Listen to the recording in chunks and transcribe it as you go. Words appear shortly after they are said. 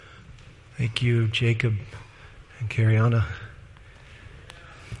Thank you, Jacob and Cariana.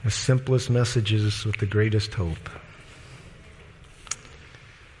 The simplest messages with the greatest hope.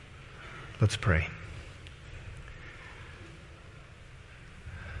 Let's pray.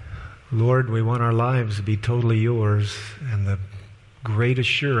 Lord, we want our lives to be totally yours and the great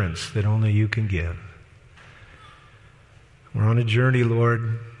assurance that only you can give. We're on a journey,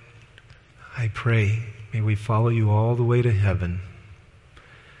 Lord. I pray, may we follow you all the way to heaven.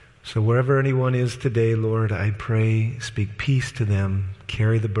 So wherever anyone is today, Lord, I pray, speak peace to them,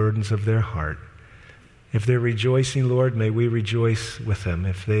 carry the burdens of their heart. If they're rejoicing, Lord, may we rejoice with them.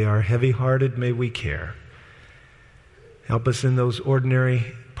 If they are heavy-hearted, may we care. Help us in those ordinary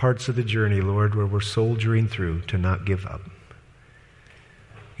parts of the journey, Lord, where we're soldiering through to not give up.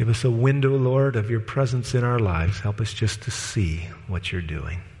 Give us a window, Lord, of your presence in our lives. Help us just to see what you're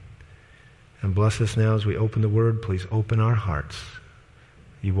doing. And bless us now as we open the Word. Please open our hearts.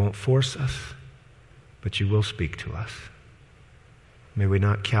 You won't force us, but you will speak to us. May we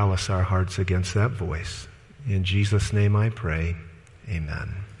not callous our hearts against that voice. In Jesus' name I pray.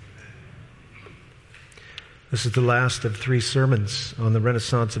 Amen. This is the last of 3 sermons on the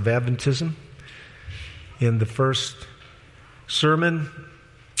Renaissance of Adventism. In the first sermon,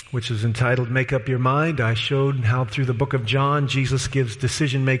 which is entitled Make Up Your Mind, I showed how through the book of John, Jesus gives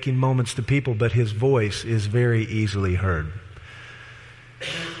decision-making moments to people, but his voice is very easily heard.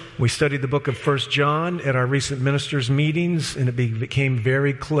 We studied the book of 1 John at our recent ministers' meetings, and it became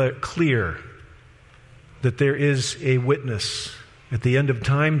very clear that there is a witness. At the end of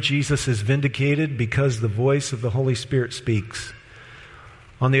time, Jesus is vindicated because the voice of the Holy Spirit speaks.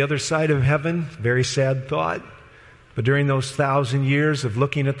 On the other side of heaven, very sad thought, but during those 1,000 years of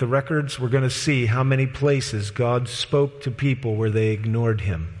looking at the records, we're going to see how many places God spoke to people where they ignored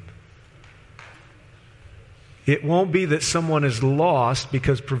him. It won't be that someone is lost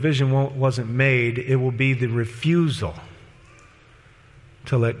because provision wasn't made. It will be the refusal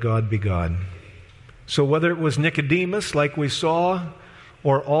to let God be God. So whether it was Nicodemus, like we saw,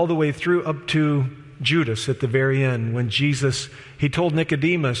 or all the way through up to Judas at the very end, when Jesus, he told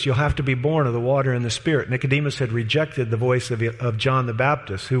Nicodemus, you'll have to be born of the water and the Spirit. Nicodemus had rejected the voice of John the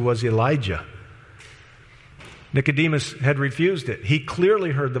Baptist, who was Elijah. Nicodemus had refused it. He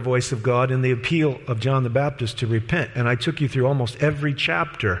clearly heard the voice of God in the appeal of John the Baptist to repent. And I took you through almost every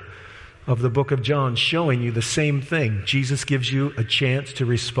chapter of the book of John showing you the same thing. Jesus gives you a chance to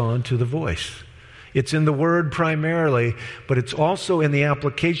respond to the voice. It's in the Word primarily, but it's also in the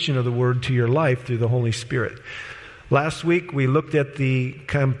application of the Word to your life through the Holy Spirit. Last week, we looked at the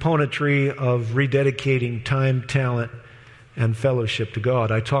componentry of rededicating time, talent, and fellowship to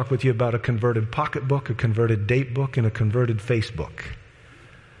God. I talked with you about a converted pocketbook, a converted date book, and a converted Facebook.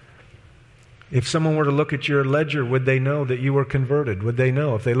 If someone were to look at your ledger, would they know that you were converted? Would they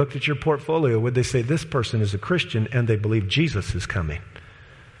know? If they looked at your portfolio, would they say, this person is a Christian and they believe Jesus is coming?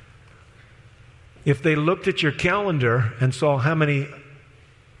 If they looked at your calendar and saw how many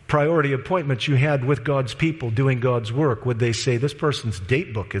priority appointments you had with God's people doing God's work, would they say, this person's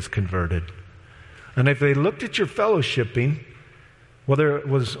date book is converted? And if they looked at your fellowshipping, whether it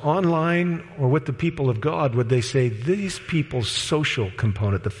was online or with the people of God, would they say, these people's social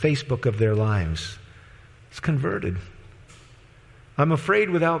component, the Facebook of their lives, is converted? I'm afraid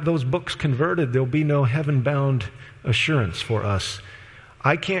without those books converted, there'll be no heaven-bound assurance for us.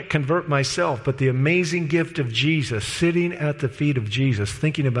 I can't convert myself, but the amazing gift of Jesus, sitting at the feet of Jesus,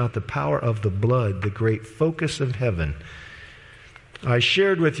 thinking about the power of the blood, the great focus of heaven. I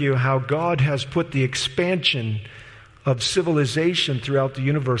shared with you how God has put the expansion of civilization throughout the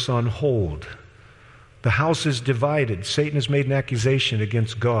universe on hold. The house is divided. Satan has made an accusation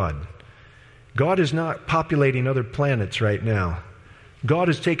against God. God is not populating other planets right now. God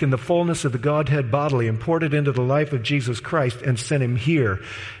has taken the fullness of the Godhead bodily and poured it into the life of Jesus Christ and sent him here.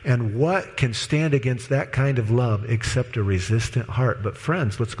 And what can stand against that kind of love except a resistant heart? But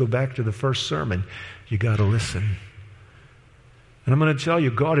friends, let's go back to the first sermon. You got to listen. And I'm going to tell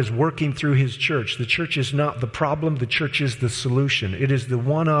you, God is working through his church. The church is not the problem. The church is the solution. It is the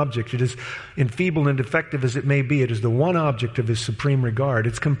one object. It is enfeebled and defective as it may be. It is the one object of his supreme regard.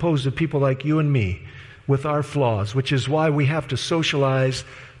 It's composed of people like you and me with our flaws, which is why we have to socialize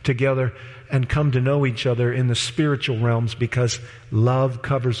together and come to know each other in the spiritual realms, because love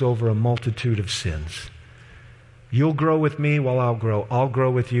covers over a multitude of sins. You'll grow with me while I'll grow. I'll grow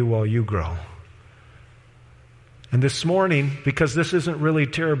with you while you grow. And this morning, because this isn't really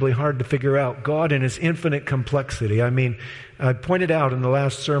terribly hard to figure out, God in his infinite complexity, I pointed out in the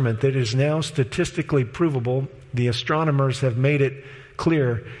last sermon that it is now statistically provable, the astronomers have made it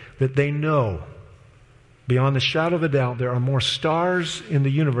clear that they know Beyond the shadow of a doubt, there are more stars in the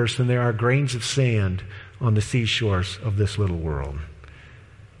universe than there are grains of sand on the seashores of this little world.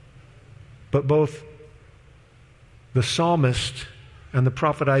 But both the psalmist and the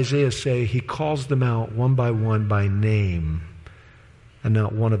prophet Isaiah say he calls them out one by name, and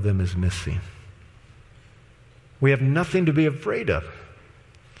not one of them is missing. We have nothing to be afraid of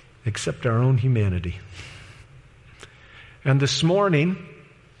except our own humanity. And this morning,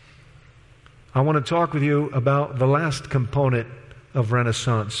 I want to talk with you about the last component of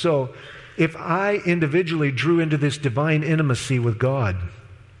Renaissance. So, if I individually drew into this divine intimacy with God,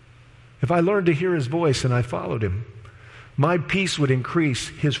 if I learned to hear His voice and I followed Him, my peace would increase,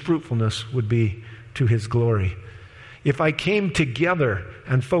 His fruitfulness would be to His glory. If I came together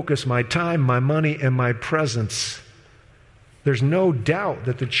and focused my time, my money, and my presence, there's no doubt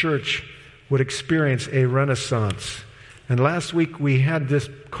that the church would experience a renaissance. And last week we had this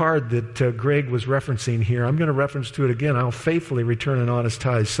card that Greg was referencing here. I'm going to reference to it again. I'll faithfully return an honest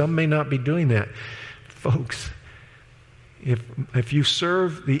tithe. Some may not be doing that. Folks, if you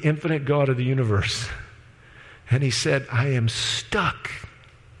serve the infinite God of the universe, and He said, I am stuck.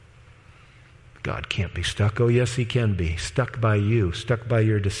 God can't be stuck. Oh, yes, He can be. Stuck by you, stuck by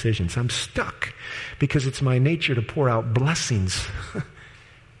your decisions. I'm stuck because it's my nature to pour out blessings,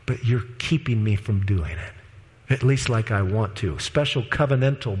 but you're keeping me from doing it, at least like I want to. Special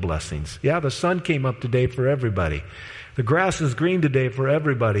covenantal blessings. Yeah, the sun came up today for everybody. The grass is green today for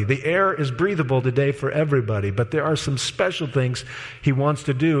everybody. The air is breathable today for everybody. But there are some special things He wants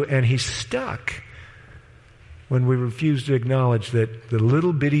to do, and He's stuck when we refuse to acknowledge that the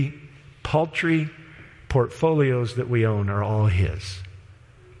little bitty paltry portfolios that we own are all His.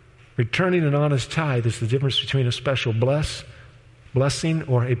 Returning an honest tithe is the difference between a special blessing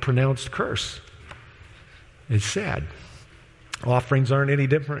or a pronounced curse. It's sad. Offerings aren't any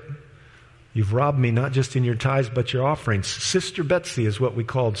different. You've robbed me not just in your tithes, but your offerings. Sister Betsy is what we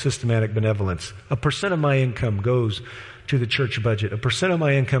called systematic benevolence. 1% of my income goes to the church budget. 1% of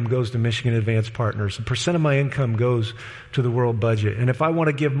my income goes to Michigan Advanced Partners. 1% of my income goes to the world budget. And if I want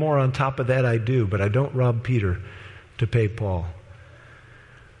to give more on top of that, I do. But I don't rob Peter to pay Paul.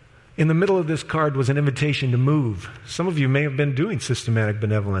 In the middle of this card was an invitation to move. Some of you may have been doing systematic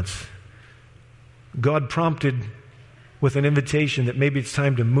benevolence. God prompted with an invitation that maybe it's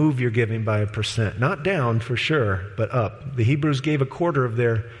time to move your giving by 1%. Not down for sure, but up. The Hebrews gave 1/4 of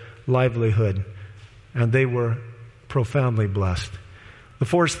their livelihood, and they were profoundly blessed. The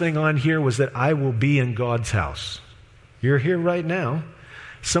fourth thing on here was that I will be in God's house. You're here right now.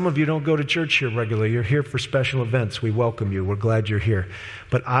 Some of you don't go to church here regularly. You're here for special events. We welcome you. We're glad you're here.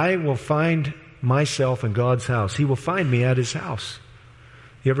 But I will find myself in God's house. He will find me at His house.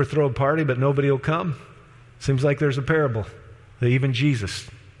 You ever throw a party but nobody will come? Seems like there's a parable that even Jesus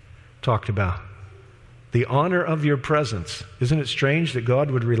talked about. The honor of your presence. Isn't it strange that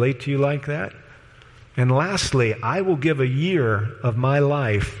God would relate to you like that? And lastly, I will give a year of my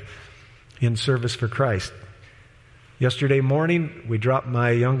life in service for Christ. Yesterday morning, we dropped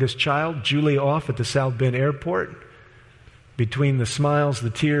my youngest child, Julie, off at the South Bend Airport. Between the smiles, the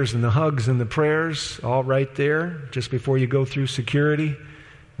tears, and the hugs and the prayers, all right there, just before you go through security.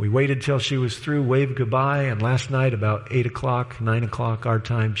 We waited till she was through, waved goodbye, and last night about 8 o'clock, 9 o'clock our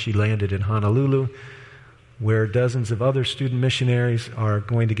time, she landed in Honolulu, where dozens of other student missionaries are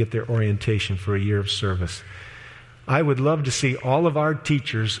going to get their orientation for a year of service. I would love to see all of our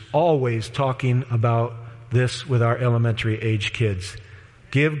teachers always talking about this with our elementary age kids.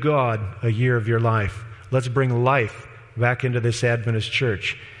 Give God a year of your life. Let's bring life back into this Adventist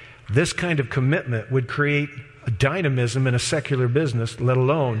church. This kind of commitment would create a dynamism in a secular business, let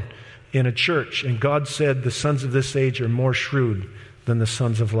alone in a church. And God said the sons of this age are more shrewd than the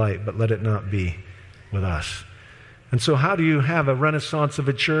sons of light, but let it not be with us. And so how do you have a renaissance of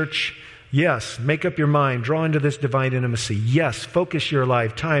a church? Yes, make up your mind, draw into this divine intimacy. Yes, focus your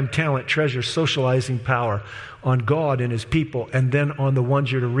life, time, talent, treasure, socializing power on God and His people, and then on the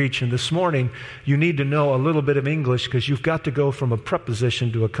ones you're to reach. And this morning, you need to know a little bit of English because you've got to go from a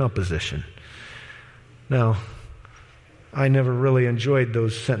preposition to a composition. Now, I never really enjoyed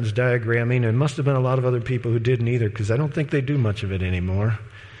those sentence diagramming, and must have been a lot of other people who didn't either, because I don't think they do much of it anymore.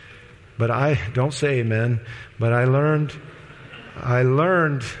 But I don't say amen, but I learned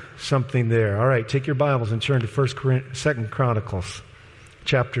something there. All right, take your Bibles and turn to 2 Chronicles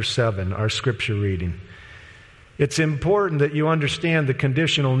chapter 7, our scripture reading. It's important that you understand the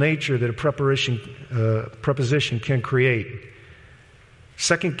conditional nature that a preposition can create.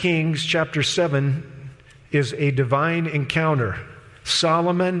 2 Kings chapter 7 is a divine encounter.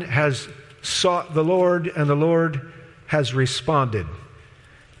 Solomon has sought the Lord, and the Lord has responded.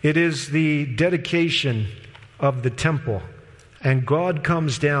 It is the dedication of the temple. And God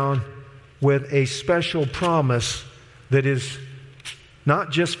comes down with a special promise that is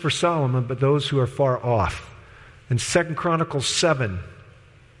not just for Solomon, but those who are far off. In 2 Chronicles 7,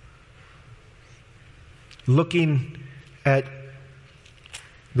 looking at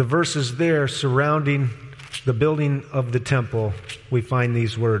the verses there surrounding the building of the temple, we find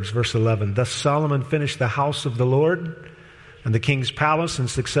these words, verse 11. Thus Solomon finished the house of the Lord and the king's palace and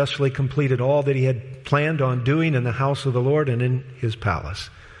successfully completed all that he had planned on doing in the house of the Lord and in his palace.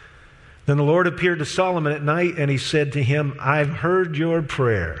 Then the Lord appeared to Solomon at night, and he said to him, I've heard your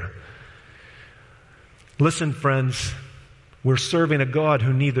prayer. Listen, friends, we're serving a God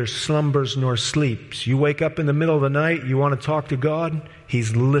who neither slumbers nor sleeps. You wake up in the middle of the night, you want to talk to God,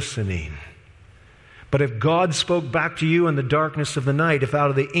 He's listening. But if God spoke back to you in the darkness of the night, if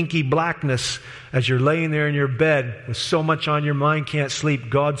out of the inky blackness as you're laying there in your bed with so much on your mind, can't sleep,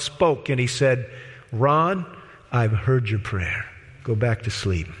 God spoke and He said, Ron, I've heard your prayer. Go back to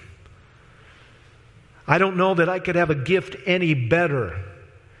sleep. I don't know that I could have a gift any better.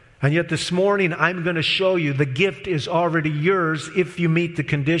 And yet this morning I'm going to show you the gift is already yours if you meet the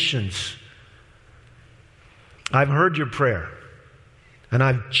conditions. I've heard your prayer. And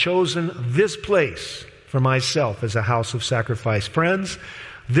I've chosen this place for myself as a house of sacrifice. Friends,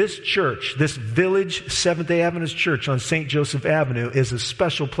 this church, this Village Seventh-day Adventist Church on St. Joseph Avenue is a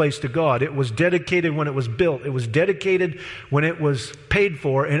special place to God. It was dedicated when it was built. It was dedicated when it was paid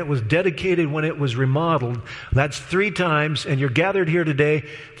for. And it was dedicated when it was remodeled. That's 3 times. And you're gathered here today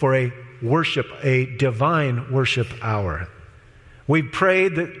for a worship, a divine worship hour. We've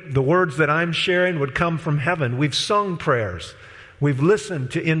prayed that the words that I'm sharing would come from heaven. We've sung prayers. We've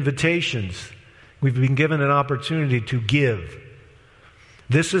listened to invitations. We've been given an opportunity to give.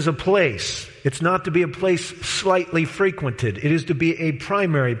 This is a place. It's not to be a place slightly frequented. It is to be a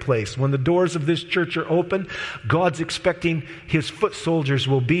primary place. When the doors of this church are open, God's expecting His foot soldiers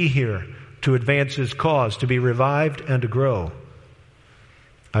will be here to advance His cause, to be revived and to grow.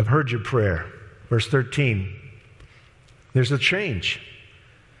 I've heard your prayer. Verse 13. There's a change.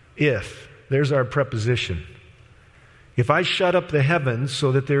 If. There's our preposition. If I shut up the heavens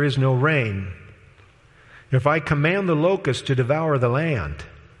so that there is no rain, if I command the locust to devour the land,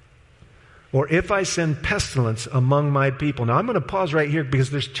 or if I send pestilence among my people. Now I'm going to pause right here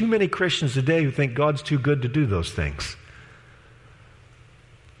because there's too many Christians today who think God's too good to do those things.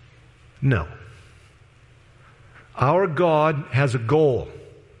 No. Our God has a goal.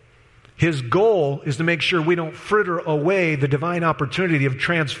 His goal is to make sure we don't fritter away the divine opportunity of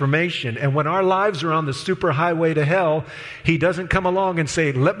transformation. And when our lives are on the superhighway to hell, He doesn't come along and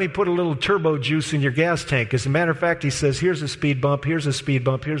say, let me put a little turbo juice in your gas tank. As a matter of fact, He says, here's a speed bump, here's a speed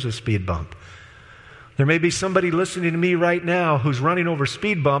bump, here's a speed bump. There may be somebody listening to me right now who's running over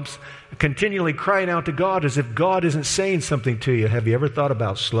speed bumps, continually crying out to God as if God isn't saying something to you. Have you ever thought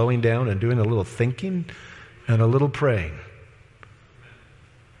about slowing down and doing a little thinking and a little praying?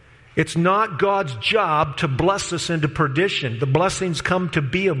 It's not God's job to bless us into perdition. The blessings come to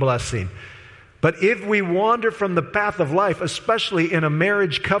be a blessing. But if we wander from the path of life, especially in a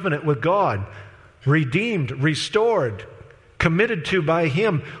marriage covenant with God, redeemed, restored, committed to by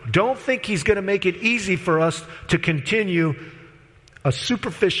Him, don't think He's going to make it easy for us to continue a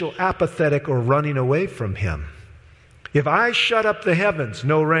superficial, apathetic, or running away from Him. If I shut up the heavens,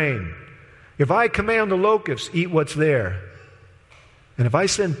 no rain. If I command the locusts, eat what's there. And if I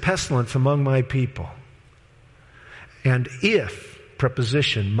send pestilence among my people, and if,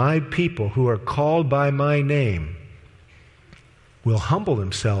 preposition, my people who are called by my name will humble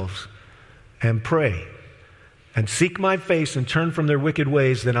themselves and pray and seek my face and turn from their wicked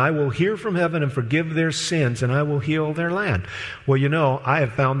ways, then I will hear from heaven and forgive their sins and I will heal their land. Well, you know, I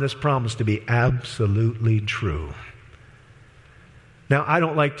have found this promise to be absolutely true. Now, I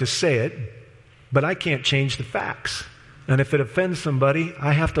don't like to say it, but I can't change the facts. And if it offends somebody,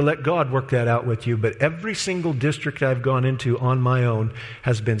 I have to let God work that out with you. But every single district I've gone into on my own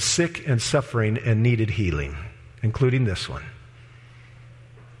has been sick and suffering and needed healing, including this one.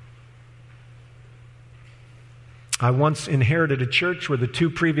 I once inherited a church where the 2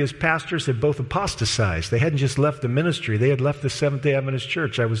 previous pastors had both apostatized. They hadn't just left the ministry, they had left the Seventh-day Adventist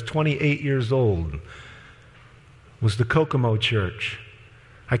Church. I was 28 years old. It was the Kokomo Church.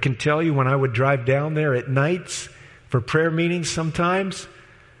 I can tell you when I would drive down there at nights for prayer meetings sometimes,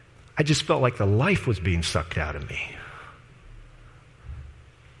 I just felt like the life was being sucked out of me.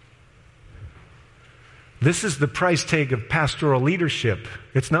 This is the price tag of pastoral leadership.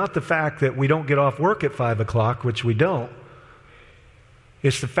 It's not the fact that we don't get off work at 5 o'clock, which we don't.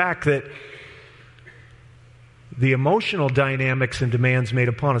 It's the fact that the emotional dynamics and demands made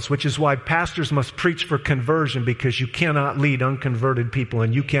upon us, which is why pastors must preach for conversion, because you cannot lead unconverted people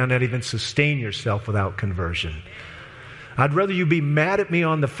and you cannot even sustain yourself without conversion. I'd rather you be mad at me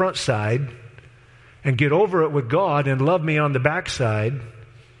on the front side and get over it with God and love me on the backside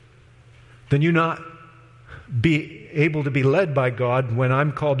than you not be able to be led by God when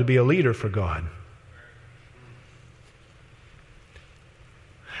I'm called to be a leader for God.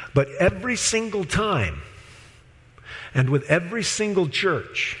 But every single time, and with every single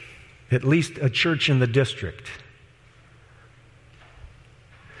church, at least a church in the district,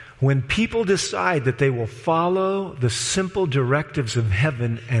 when people decide that they will follow the simple directives of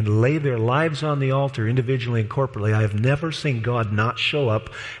heaven and lay their lives on the altar individually and corporately, I have never seen God not show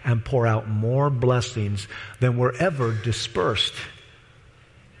up and pour out more blessings than were ever dispersed.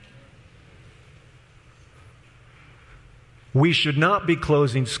 We should not be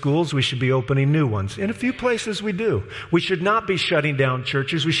closing schools. We should be opening new ones. In a few places we do. We should not be shutting down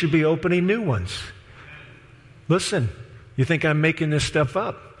churches. We should be opening new ones. Listen, you think I'm making this stuff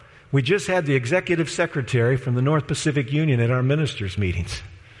up? We just had the executive secretary from the North Pacific Union at our ministers' meetings.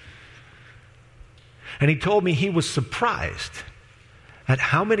 And he told me he was surprised at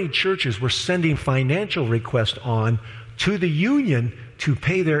how many churches were sending financial requests on to the union to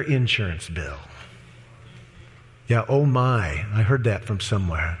pay their insurance bill. Yeah, oh my. I heard that from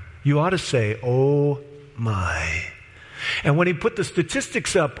somewhere. You ought to say, oh my. And when he put the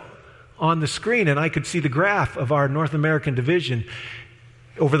statistics up on the screen and I could see the graph of our North American division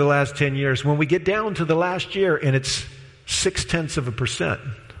over the last 10 years, when we get down to the last year and it's 0.6%,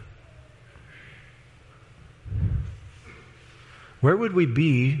 where would we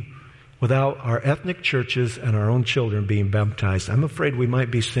be without our ethnic churches and our own children being baptized? I'm afraid we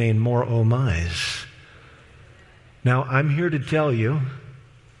might be saying more oh my's. Now, I'm here to tell you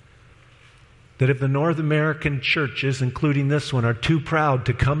that if the North American churches, including this one, are too proud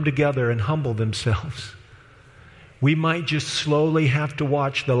to come together and humble themselves, we might just slowly have to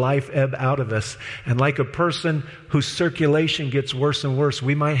watch the life ebb out of us. And like a person whose circulation gets worse and worse,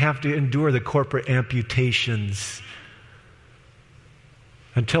 we might have to endure the corporate amputations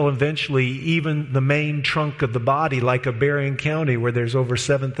until eventually even the main trunk of the body, like a Berrien County where there's over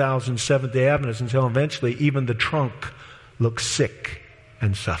 7,000 Seventh-day Adventists, until eventually even the trunk looks sick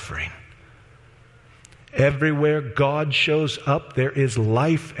and suffering. Everywhere God shows up, there is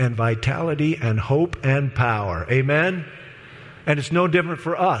life and vitality and hope and power. Amen? And it's no different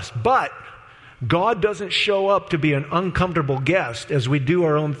for us. But God doesn't show up to be an uncomfortable guest as we do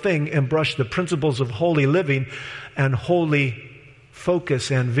our own thing and brush the principles of holy living and holy focus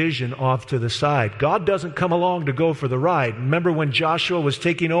and vision off to the side. God doesn't come along to go for the ride. Remember when Joshua was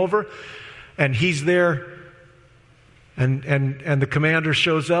taking over and he's there and the commander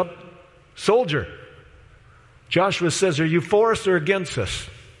shows up? Soldier. Joshua says, are you for us or against us?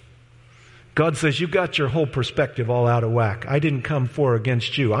 God says, you got your whole perspective all out of whack. I didn't come for or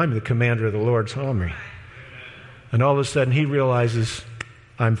against you. I'm the commander of the Lord's army. And all of a sudden he realizes,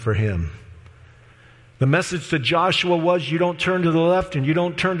 I'm for him. The message to Joshua was, you don't turn to the left and you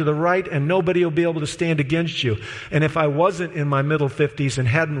don't turn to the right and nobody will be able to stand against you. And if I wasn't in my middle 50s and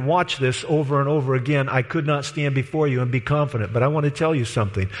hadn't watched this over and over again, I could not stand before you and be confident. But I want to tell you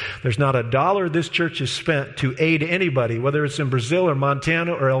something. There's not a dollar this church has spent to aid anybody, whether it's in Brazil or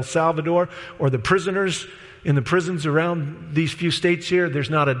Montana or El Salvador or the prisoners in the prisons around these few states here. There's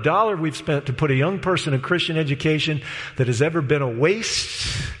not a dollar we've spent to put a young person in Christian education that has ever been a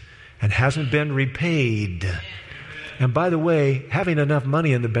waste and hasn't been repaid. And by the way, having enough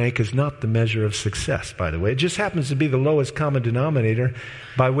money in the bank is not the measure of success, by the way. It just happens to be the lowest common denominator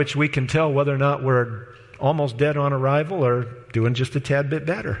by which we can tell whether or not we're almost dead on arrival or doing just a tad bit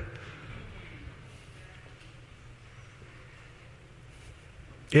better.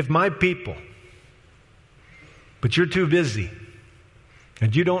 If my people, but you're too busy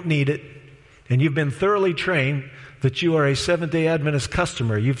and you don't need it and you've been thoroughly trained that you are a Seventh-day Adventist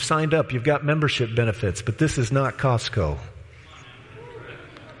customer. You've signed up. You've got membership benefits. But this is not Costco.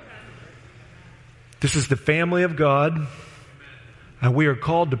 This is the family of God. And we are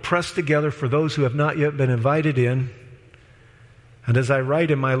called to press together for those who have not yet been invited in. And as I write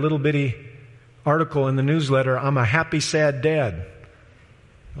in my little bitty article in the newsletter, I'm a happy, sad dad.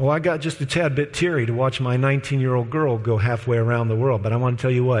 Oh, I got just a tad bit teary to watch my 19-year-old girl go halfway around the world. But I want to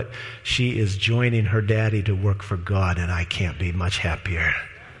tell you what, she is joining her daddy to work for God, and I can't be much happier.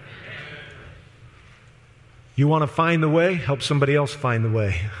 You want to find the way? Help somebody else find the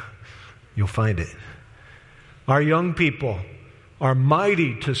way. You'll find it. Our young people are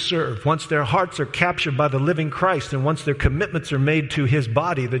mighty to serve once their hearts are captured by the living Christ and once their commitments are made to His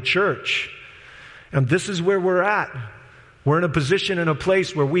body, the church. And this is where we're at. We're in a position, in a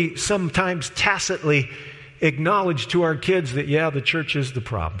place where we sometimes tacitly acknowledge to our kids that, yeah, the church is the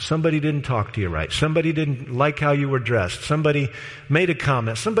problem. Somebody didn't talk to you right. Somebody didn't like how you were dressed. Somebody made a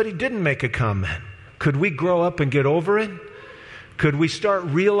comment. Somebody didn't make a comment. Could we grow up and get over it? Could we start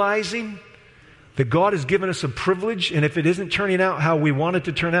realizing that God has given us a privilege, and if it isn't turning out how we want it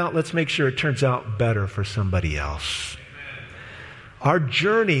to turn out, let's make sure it turns out better for somebody else. Our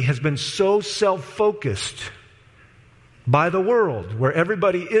journey has been so self-focused by the world, where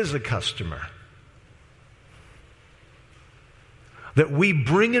everybody is a customer, that we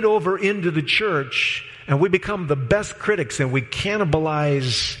bring it over into the church and we become the best critics, and we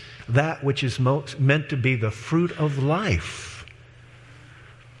cannibalize that which is meant to be the fruit of life.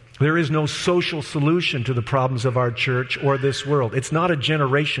 There is no social solution to the problems of our church or this world. It's not a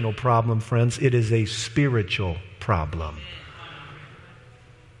generational problem, friends. It is a spiritual problem.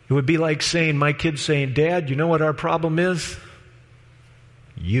 It would be like saying, my kids saying, Dad, you know what our problem is?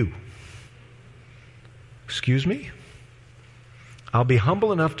 You. Excuse me? I'll be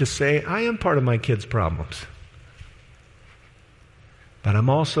humble enough to say I am part of my kids' problems. But I'm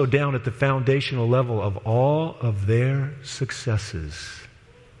also down at the foundational level of all of their successes.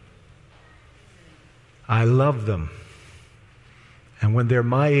 I love them. And when they're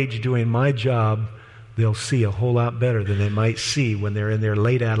my age doing my job, they'll see a whole lot better than they might see when they're in their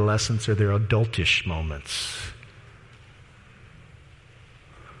late adolescence or their adultish moments.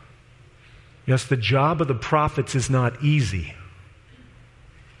 Yes, the job of the prophets is not easy,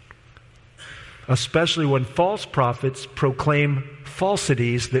 especially when false prophets proclaim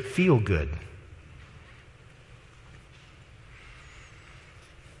falsities that feel good.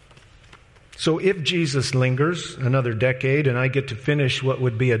 So if Jesus lingers another decade and I get to finish what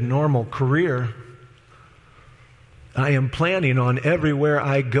would be a normal career, I am planning on everywhere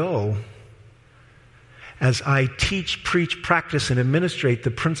I go, as I teach, preach, practice, and administrate the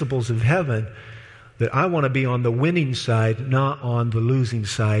principles of heaven, that I want to be on the winning side, not on the losing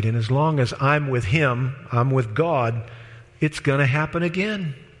side. And as long as I'm with Him, I'm with God, it's going to happen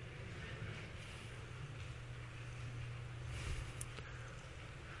again.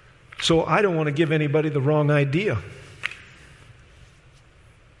 So I don't want to give anybody the wrong idea.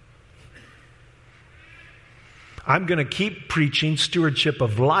 I'm going to keep preaching stewardship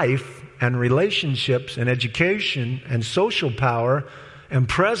of life and relationships and education and social power and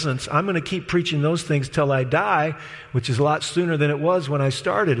presence. I'm going to keep preaching those things till I die, which is a lot sooner than it was when I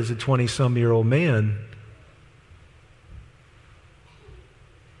started as a 20-some-year-old man.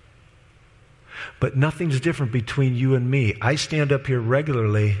 But nothing's different between you and me. I stand up here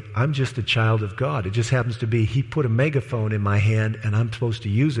regularly. I'm just a child of God. It just happens to be He put a megaphone in my hand, and I'm supposed to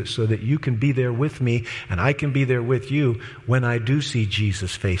use it so that you can be there with me and I can be there with you when I do see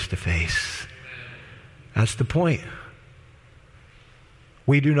Jesus face to face. That's the point.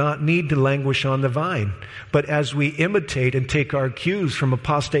 We do not need to languish on the vine. But as we imitate and take our cues from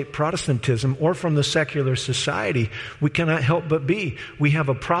apostate Protestantism or from the secular society, we cannot help but be. We have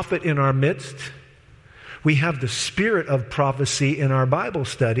a prophet in our midst. We have the spirit of prophecy in our Bible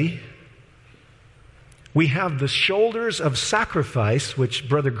study. We have the shoulders of sacrifice, which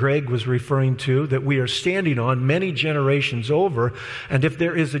Brother Greg was referring to, that we are standing on many generations over. And if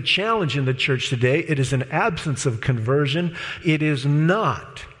there is a challenge in the church today, it is an absence of conversion. It is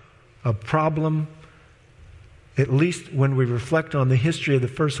not a problem, at least when we reflect on the history of the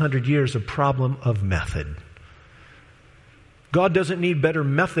first 100 years, a problem of method. God doesn't need better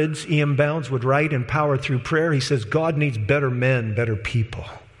methods. E.M. Bounds would write in Power Through Prayer, he says, God needs better men, better people.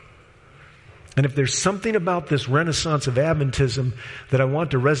 And if there's something about this renaissance of Adventism that I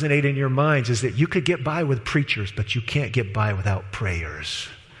want to resonate in your minds, is that you could get by with preachers, but you can't get by without prayers.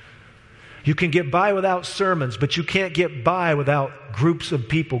 You can get by without sermons, but you can't get by without groups of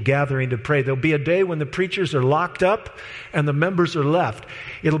people gathering to pray. There'll be a day when the preachers are locked up and the members are left.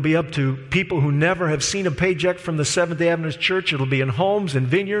 It'll be up to people who never have seen a paycheck from the Seventh-day Adventist Church. It'll be in homes and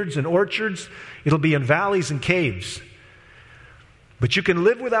vineyards and orchards. It'll be in valleys and caves. But you can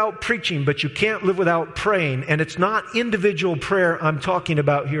live without preaching, but you can't live without praying. And it's not individual prayer I'm talking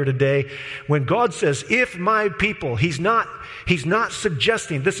about here today. When God says, if my people, He's not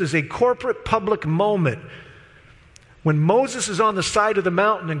suggesting this is a corporate public moment. When Moses is on the side of the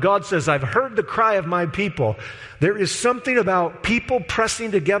mountain and God says, I've heard the cry of my people, there is something about people pressing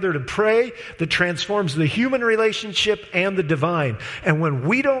together to pray that transforms the human relationship and the divine. And when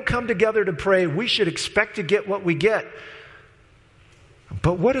we don't come together to pray, we should expect to get what we get.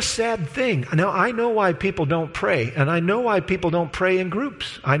 But what a sad thing. Now, I know why people don't pray, and I know why people don't pray in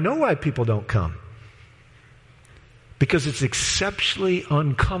groups. I know why people don't come. Because it's exceptionally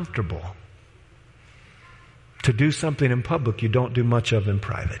uncomfortable to do something in public you don't do much of in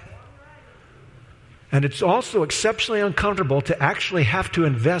private. And it's also exceptionally uncomfortable to actually have to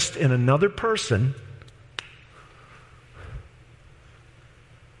invest in another person.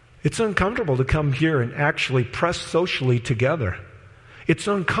 It's uncomfortable to come here and actually press socially together. It's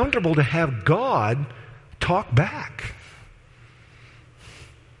uncomfortable to have God talk back.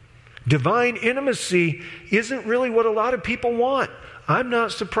 Divine intimacy isn't really what a lot of people want. I'm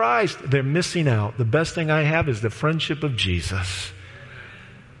not surprised. They're missing out. The best thing I have is the friendship of Jesus.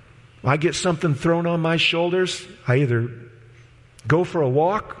 I get something thrown on my shoulders, I either go for a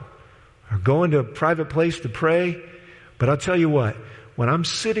walk or go into a private place to pray. But I'll tell you what, when I'm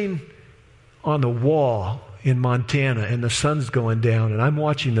sitting on the wall in Montana and the sun's going down and I'm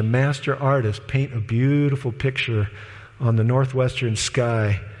watching the master artist paint a beautiful picture on the northwestern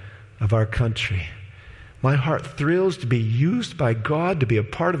sky of our country, my heart thrills to be used by God, to be a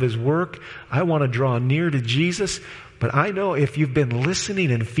part of His work. I want to draw near to Jesus. But I know if you've been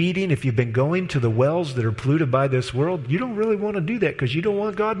listening and feeding, if you've been going to the wells that are polluted by this world, you don't really want to do that because you don't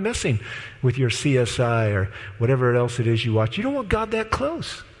want God messing with your CSI or whatever else it is you watch. You don't want God that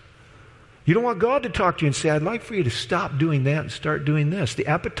close. You don't want God to talk to you and say, I'd like for you to stop doing that and start doing this. The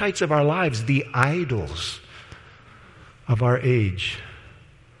appetites of our lives, the idols of our age.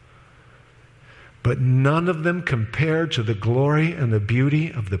 But none of them compare to the glory and the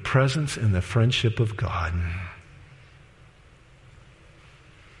beauty of the presence and the friendship of God.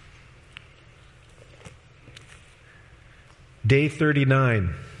 Day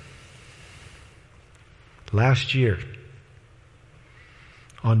 39, last year,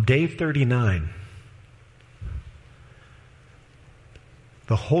 on day 39,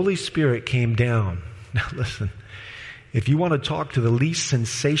 the Holy Spirit came down. Now listen, if you want to talk to the least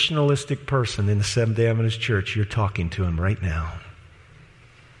sensationalistic person in the Seventh-day Adventist Church, you're talking to him right now.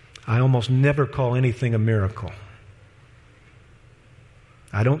 I almost never call anything a miracle.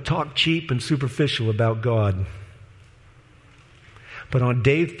 I don't talk cheap and superficial about God. But on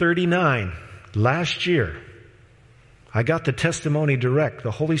day 39, last year, I got the testimony direct.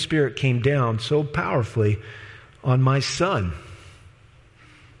 The Holy Spirit came down so powerfully on my son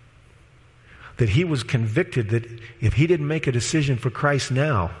that he was convicted that if he didn't make a decision for Christ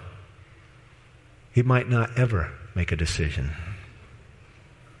now, he might not ever make a decision.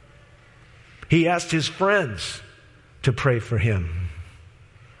 He asked his friends to pray for him.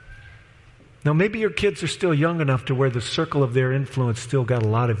 Now, maybe your kids are still young enough to where the circle of their influence still got a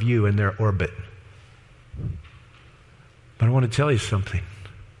lot of you in their orbit. But I want to tell you something.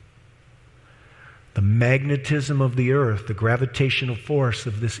 The magnetism of the earth, the gravitational force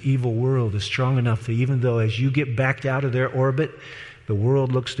of this evil world is strong enough that even though as you get backed out of their orbit, the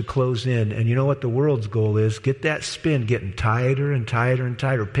world looks to close in. And you know what the world's goal is? Get that spin getting tighter and tighter and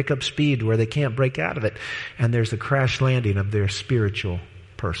tighter. Pick up speed where they can't break out of it. And there's a crash landing of their spiritual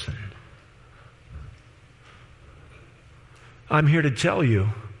person. I'm here to tell you,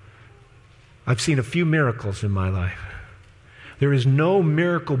 I've seen a few miracles in my life. There is no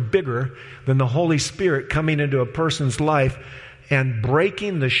miracle bigger than the Holy Spirit coming into a person's life and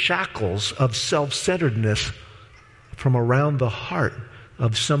breaking the shackles of self-centeredness from around the heart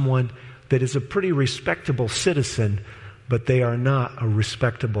of someone that is a pretty respectable citizen, but they are not a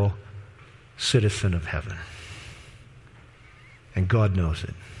respectable citizen of heaven. And God knows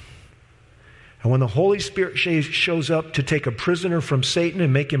it. And when the Holy Spirit shows up to take a prisoner from Satan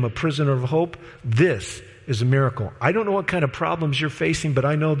and make him a prisoner of hope, this is a miracle. I don't know what kind of problems you're facing, but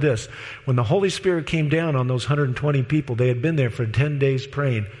I know this. When the Holy Spirit came down on those 120 people, they had been there for 10 days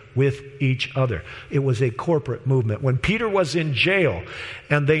praying with each other. It was a corporate movement. When Peter was in jail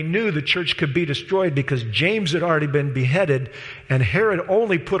and they knew the church could be destroyed because James had already been beheaded and Herod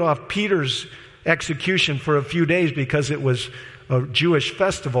only put off Peter's execution for a few days because it was a Jewish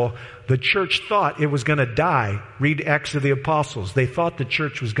festival, the church thought it was going to die. Read Acts of the Apostles. They thought the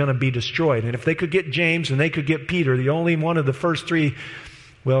church was going to be destroyed. And if they could get James and they could get Peter, the only one of the first three,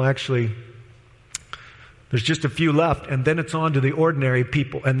 well, actually, there's just a few left, and then it's on to the ordinary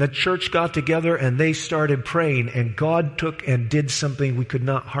people. And the church got together and they started praying, and God took and did something we could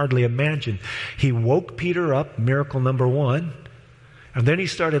not hardly imagine. He woke Peter up, miracle number one, and then he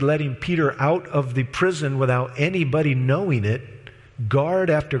started letting Peter out of the prison without anybody knowing it, guard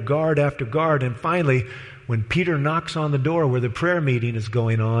after guard after guard. And finally, when Peter knocks on the door where the prayer meeting is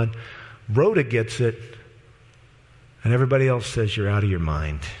going on, Rhoda gets it, and everybody else says, "You're out of your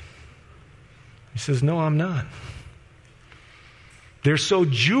mind." He says, "No, I'm not." They're so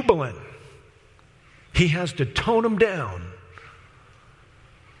jubilant, he has to tone them down.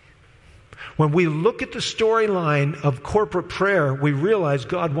 When we look at the storyline of corporate prayer, we realize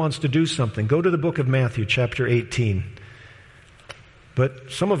God wants to do something. Go to the book of Matthew, chapter 18.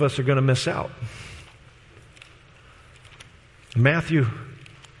 But some of us are going to miss out. Matthew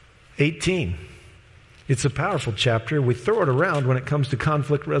 18. It's a powerful chapter. We throw it around when it comes to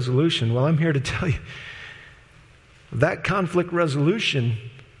conflict resolution. Well, I'm here to tell you that conflict resolution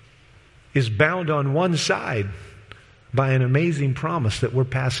is bound on one side by an amazing promise that we're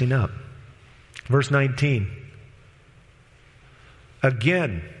passing up. Verse 19.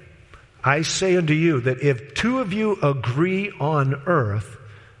 Again, I say unto you that if two of you agree on earth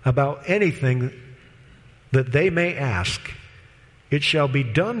about anything that they may ask, it shall be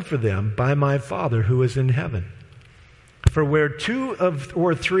done for them by my Father who is in heaven. For where two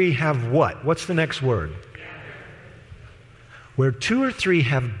or three have what? What's the next word? Where two or three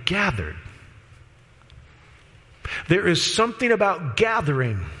have gathered. There is something about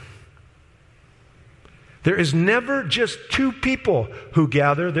gathering. There is never just two people who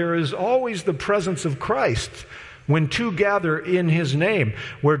gather. There is always the presence of Christ when two gather in His name.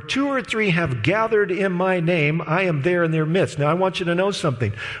 Where two or three have gathered in my name, I am there in their midst. Now I want you to know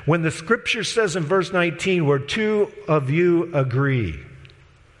something. When the scripture says in verse 19, where two of you agree,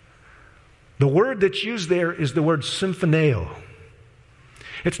 the word that's used there is the word symphoneo.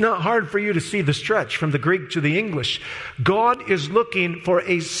 It's not hard for you to see the stretch from the Greek to the English. God is looking for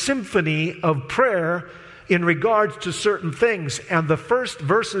a symphony of prayer in regards to certain things. And the first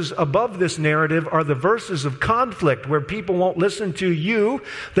verses above this narrative are the verses of conflict where people won't listen to you.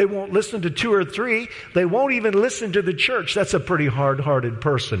 They won't listen to two or three. They won't even listen to the church. That's a pretty hard-hearted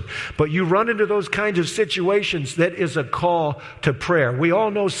person. But you run into those kinds of situations, that is a call to prayer. We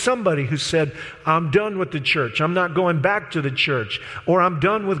all know somebody who said, I'm done with the church. I'm not going back to the church. Or I'm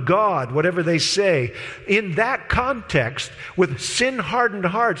done with God, whatever they say. In that context, with sin-hardened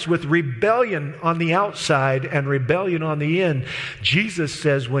hearts, with rebellion on the outside and rebellion on the in, Jesus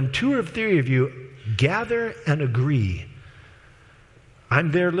says, when two or three of you gather and agree,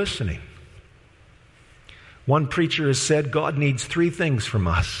 I'm there listening. One preacher has said God needs three things from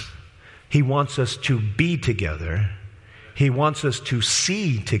us. He wants us to be together, He wants us to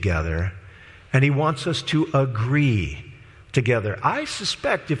see together, and He wants us to agree together. I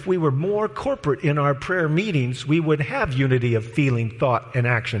suspect if we were more corporate in our prayer meetings, we would have unity of feeling, thought, and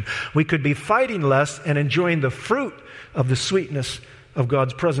action. We could be fighting less and enjoying the fruit of the sweetness of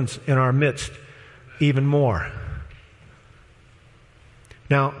God's presence in our midst even more.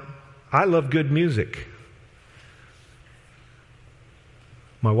 Now, I love good music.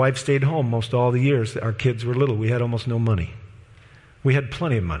 My wife stayed home most all the years our kids were little. We had almost no money. We had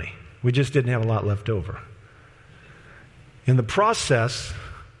plenty of money. We just didn't have a lot left over. In the process,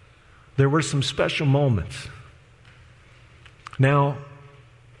 there were some special moments. Now,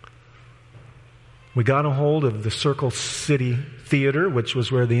 we got a hold of the Circle City Theater, which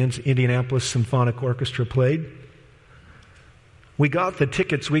was where the Indianapolis Symphonic Orchestra played. We got the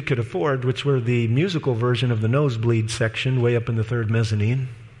tickets we could afford, which were the musical version of the nosebleed section, way up in the third mezzanine.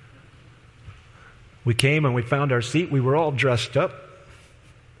 We came and we found our seat. We were all dressed up.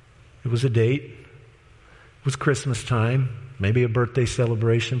 It was a date. It was Christmas time, maybe a birthday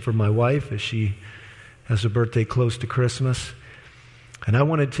celebration for my wife as she has a birthday close to Christmas. And I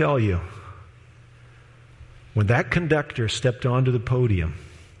want to tell you, when that conductor stepped onto the podium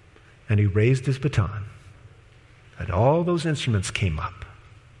and he raised his baton, and all those instruments came up,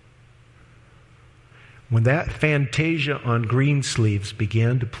 when that Fantasia on Greensleeves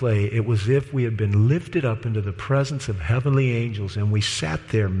began to play, it was as if we had been lifted up into the presence of heavenly angels, and we sat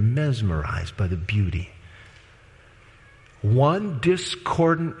there mesmerized by the beauty. One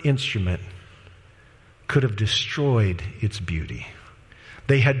discordant instrument could have destroyed its beauty.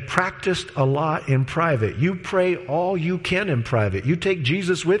 They had practiced a lot in private. You pray all you can in private. You take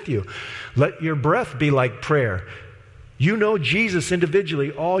Jesus with you. Let your breath be like prayer. You know Jesus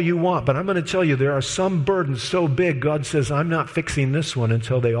individually all you want, but I'm going to tell you there are some burdens so big, God says, I'm not fixing this one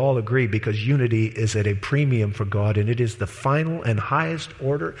until they all agree, because unity is at a premium for God, and it is the final and highest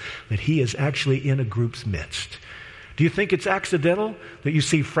order that He is actually in a group's midst. Do you think it's accidental that you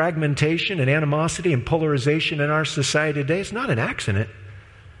see fragmentation and animosity and polarization in our society today? It's not an accident.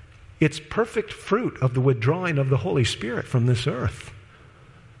 It's perfect fruit of the withdrawing of the Holy Spirit from this earth.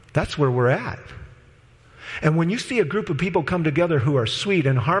 That's where we're at. And when you see a group of people come together who are sweet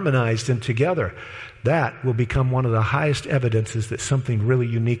and harmonized and together, that will become one of the highest evidences that something really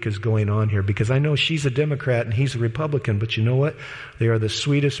unique is going on here. Because I know she's a Democrat and he's a Republican, but you know what? They are the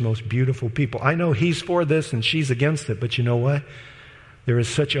sweetest, most beautiful people. I know he's for this and she's against it, but you know what? There is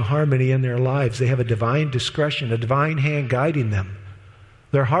such a harmony in their lives. They have a divine discretion, a divine hand guiding them.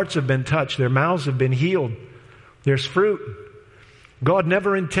 Their hearts have been touched. Their mouths have been healed. There's fruit. God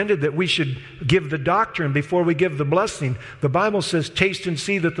never intended that we should give the doctrine before we give the blessing. The Bible says, taste and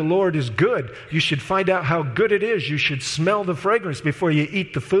see that the Lord is good. You should find out how good it is. You should smell the fragrance before you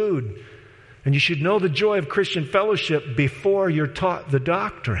eat the food. And you should know the joy of Christian fellowship before you're taught the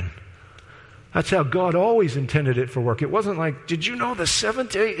doctrine. That's how God always intended it for work. It wasn't like, did you know the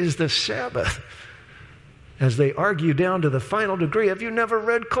seventh day is the Sabbath? As they argue down to the final degree, have you never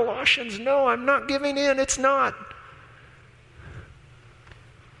read Colossians? No, I'm not giving in. It's not.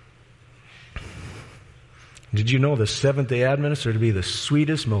 Did you know the Seventh-day Adventists are to be the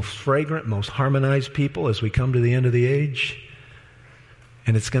sweetest, most fragrant, most harmonized people as we come to the end of the age?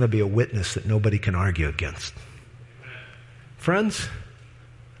 And it's going to be a witness that nobody can argue against. Friends,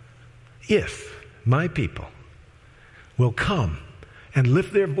 if my people will come and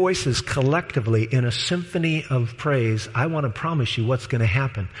lift their voices collectively in a symphony of praise, I want to promise you what's going to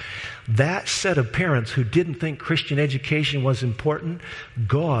happen. That set of parents who didn't think Christian education was important,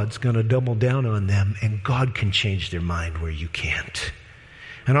 God's going to double down on them, and God can change their mind where you can't.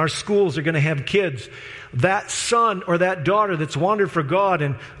 And our schools are going to have kids. That son or that daughter that's wandered for God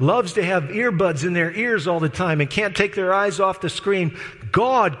and loves to have earbuds in their ears all the time and can't take their eyes off the screen,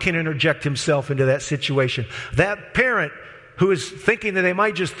 God can interject himself into that situation. That parent who is thinking that they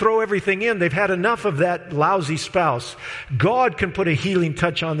might just throw everything in, they've had enough of that lousy spouse, God can put a healing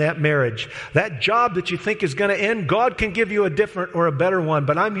touch on that marriage. That job that you think is going to end, God can give you a different or a better one.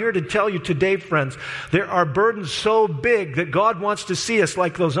 But I'm here to tell you today, friends, there are burdens so big that God wants to see us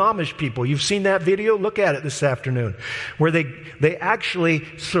like those Amish people. You've seen that video? Look at it this afternoon, where they actually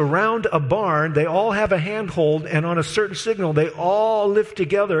surround a barn. They all have a handhold, and on a certain signal, they all lift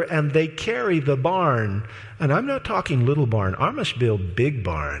together and they carry the barn. And I'm not talking little barn. Amish build big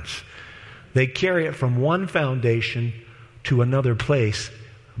barns. They carry it from one foundation to another place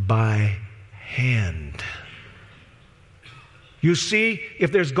by hand. You see,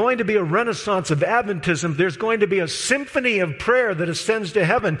 if there's going to be a renaissance of Adventism, there's going to be a symphony of prayer that ascends to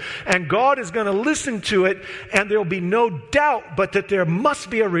heaven, and God is going to listen to it, and there'll be no doubt but that there must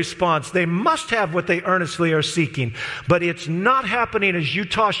be a response. They must have what they earnestly are seeking. But it's not happening as you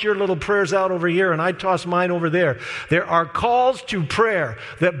toss your little prayers out over here and I toss mine over there. There are calls to prayer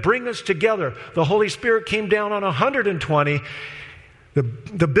that bring us together. The Holy Spirit came down on 120.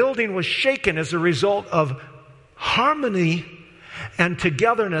 The building was shaken as a result of harmony and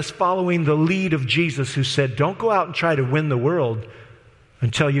togetherness following the lead of Jesus, who said, don't go out and try to win the world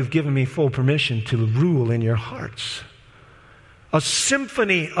until you've given me full permission to rule in your hearts. A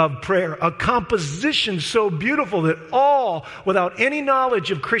symphony of prayer, a composition so beautiful that all, without any knowledge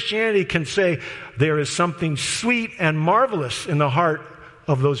of Christianity, can say there is something sweet and marvelous in the heart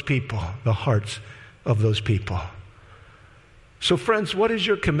of those people, the hearts of those people. So friends, what is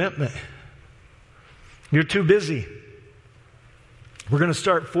your commitment? You're too busy. We're going to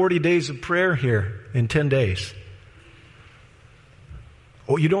start 40 days of prayer here in 10 days.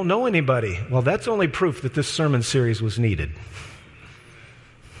 Oh, you don't know anybody. Well, that's only proof that this sermon series was needed.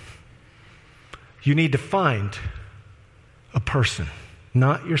 You need to find a person,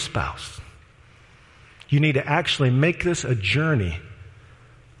 not your spouse. You need to actually make this a journey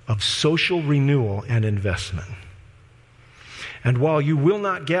of social renewal and investment. And while you will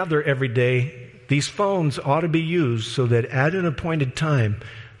not gather every day, these phones ought to be used so that at an appointed time,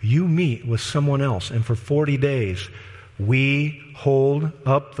 you meet with someone else. And for 40 days, we hold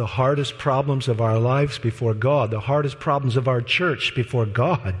up the hardest problems of our lives before God, the hardest problems of our church before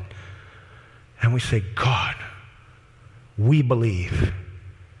God. And we say, God, we believe.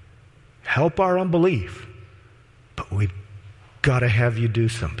 Help our unbelief. But we've got to have you do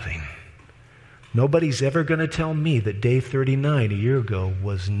something. Nobody's ever going to tell me that day 39 a year ago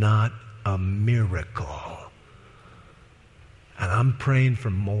was not a miracle. And I'm praying for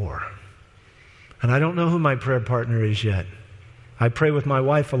more. And I don't know who my prayer partner is yet. I pray with my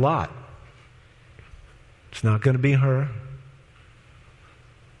wife a lot. It's not going to be her.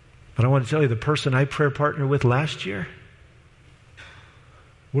 But I want to tell you, the person I prayer partner with last year,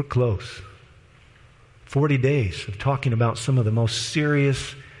 we're close. 40 days of talking about some of the most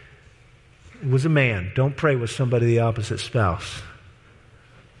serious. It was a man. Don't pray with somebody the opposite spouse.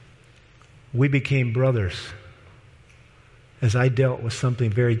 We became brothers as I dealt with something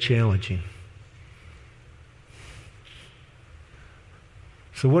very challenging.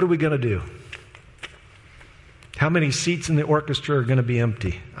 So what are we going to do? How many seats in the orchestra are going to be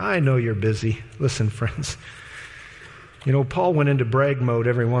empty? I know you're busy. Listen, friends. You know, Paul went into brag mode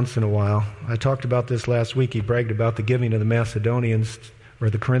every once in a while. I talked about this last week. He bragged about the giving of the Macedonians or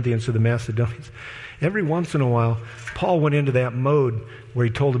the Corinthians to the Macedonians. Every once in a while, Paul went into that mode where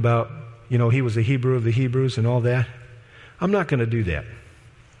he told about, he was a Hebrew of the Hebrews and all that. I'm not going to do that.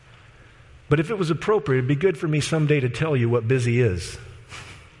 But if it was appropriate, it'd be good for me someday to tell you what busy is.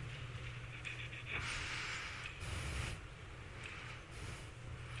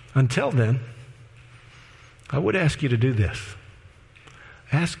 Until then, I would ask you to do this.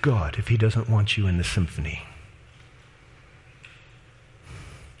 Ask God if He doesn't want you in the symphony.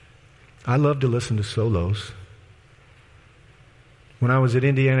 I love to listen to solos. When I was at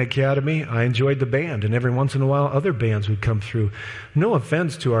Indiana Academy, I enjoyed the band, and every once in a while other bands would come through. No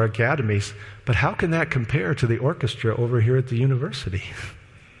offense to our academies, but how can that compare to the orchestra over here at the university?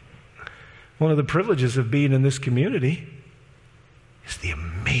 One of the privileges of being in this community is the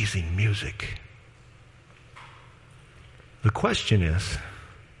amazing music. The question is,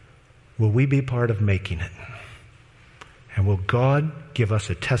 will we be part of making it? And will God give us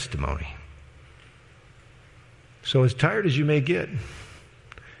a testimony? So as tired as you may get,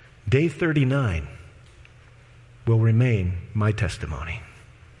 day 39 will remain my testimony.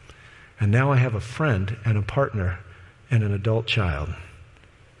 And now I have a friend and a partner and an adult child.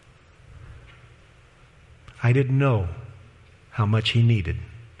 I didn't know how much he needed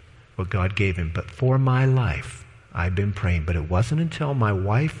what God gave him, but for my life, I've been praying. But it wasn't until my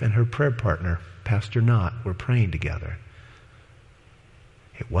wife and her prayer partner, Pastor Knott, were praying together.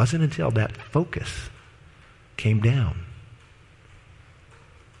 It wasn't until that focus came down.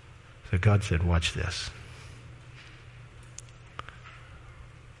 So God said, watch this.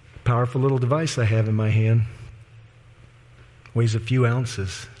 Powerful little device I have in my hand. Weighs a few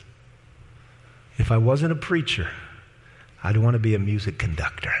ounces. If I wasn't a preacher, I'd want to be a music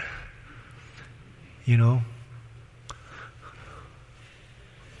conductor.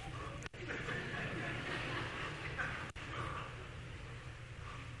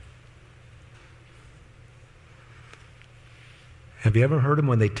 Have you ever heard them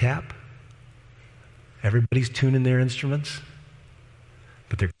when they tap? Everybody's tuning their instruments.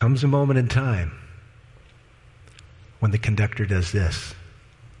 But there comes a moment in time when the conductor does this.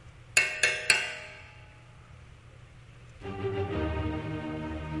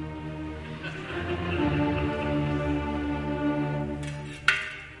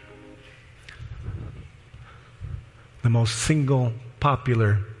 The most single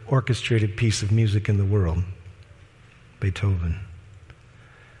popular orchestrated piece of music in the world, Beethoven.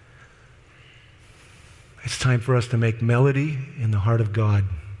 It's time for us to make melody in the heart of God.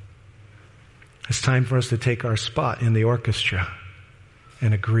 It's time for us to take our spot in the orchestra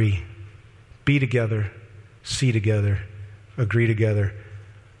and agree. Be together, see together, agree together.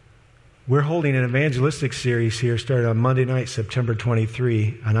 We're holding an evangelistic series here starting on Monday night, September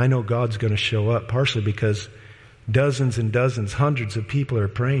 23, and I know God's going to show up, partially because dozens and dozens, hundreds of people are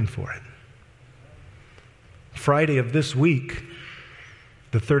praying for it. Friday of this week,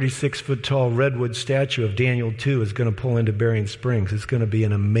 the 36-foot-tall redwood statue of Daniel 2 is going to pull into Berrien Springs. It's going to be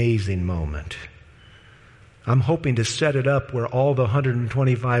an amazing moment. I'm hoping to set it up where all the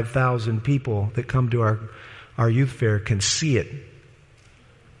 125,000 people that come to our youth fair can see it.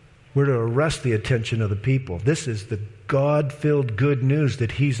 We're to arrest the attention of the people. This is the God-filled good news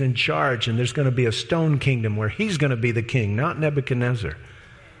that He's in charge, and there's going to be a stone kingdom where He's going to be the king, not Nebuchadnezzar.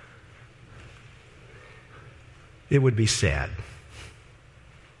 It would be sad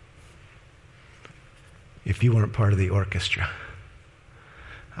if you weren't part of the orchestra.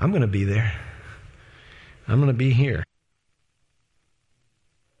 I'm going to be there. I'm going to be here.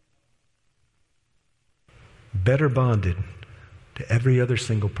 Better bonded to every other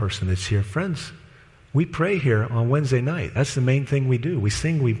single person that's here. Friends, we pray here on Wednesday night. That's the main thing we do. We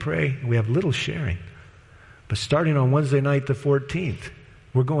sing, we pray, we have little sharing. But starting on Wednesday night the 14th,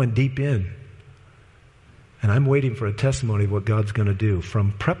 we're going deep in. And I'm waiting for a testimony of what God's going to do.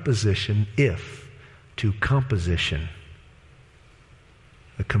 From preposition, if, to composition.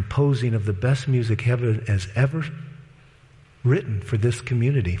 The composing of the best music heaven has ever written for this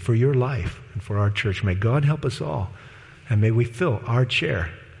community, for your life, and for our church. May God help us all. And may we fill our chair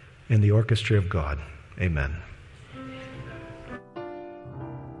in the orchestra of God. Amen.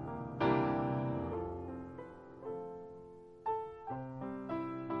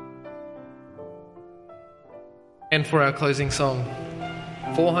 And for our closing song,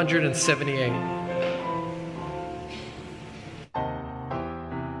 478.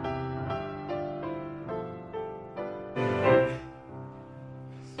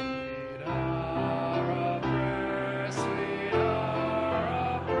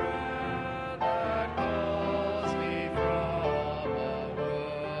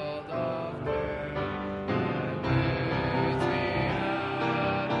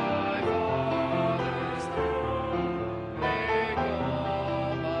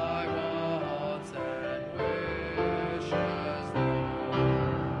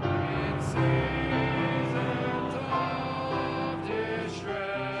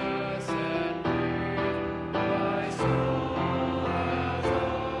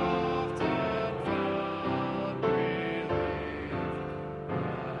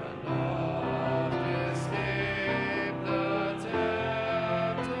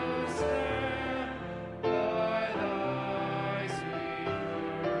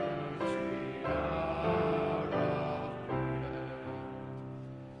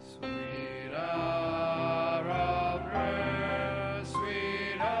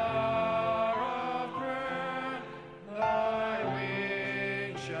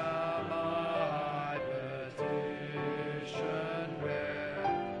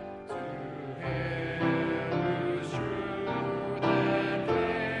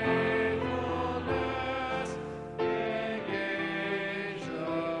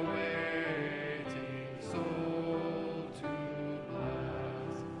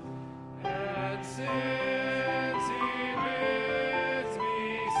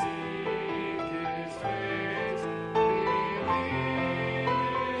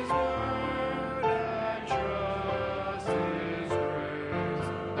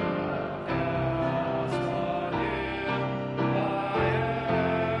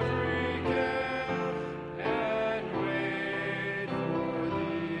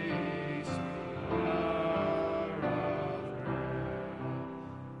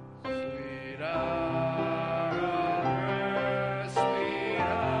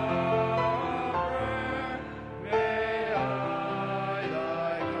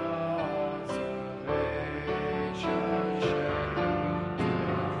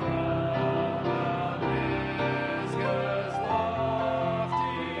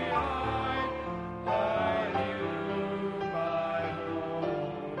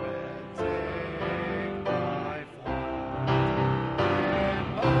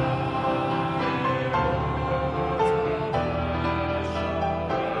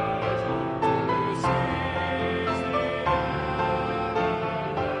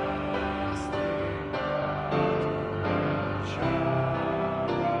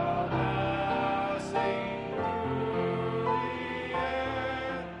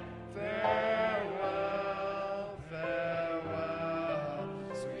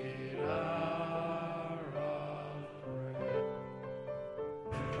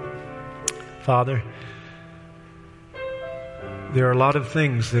 Father, there are a lot of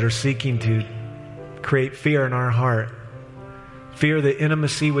things that are seeking to create fear in our heart. Fear that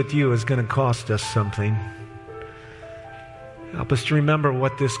intimacy with you is going to cost us something. Help us to remember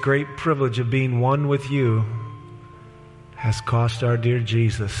what this great privilege of being one with you has cost our dear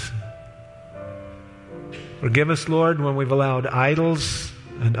Jesus. Forgive us, Lord, when we've allowed idols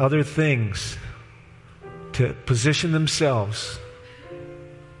and other things to position themselves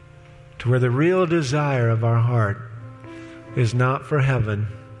to where the real desire of our heart is not for heaven,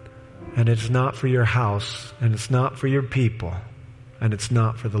 and it's not for your house, and it's not for your people, and it's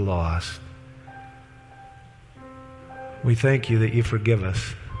not for the lost. We thank you that you forgive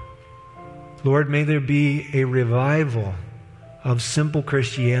us. Lord, may there be a revival of simple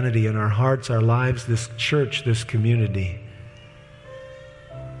Christianity in our hearts, our lives, this church, this community.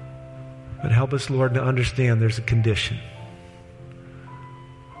 But help us, Lord, to understand there's a condition.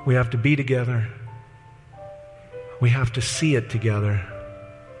 We have to be together. We have to see it together.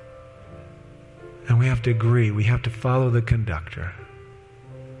 And we have to agree. We have to follow the conductor.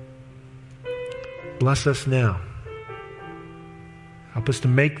 Bless us now. Help us to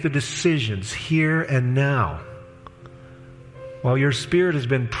make the decisions here and now. While your Spirit has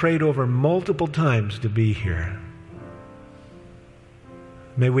been prayed over multiple times to be here,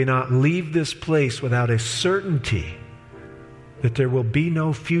 may we not leave this place without a certainty that there will be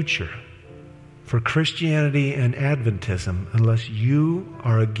no future for Christianity and Adventism unless you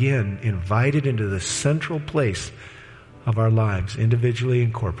are again invited into the central place of our lives, individually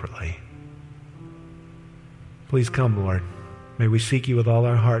and corporately. Please come, Lord. May we seek you with all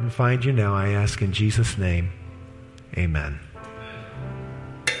our heart and find you now, I ask in Jesus' name. Amen.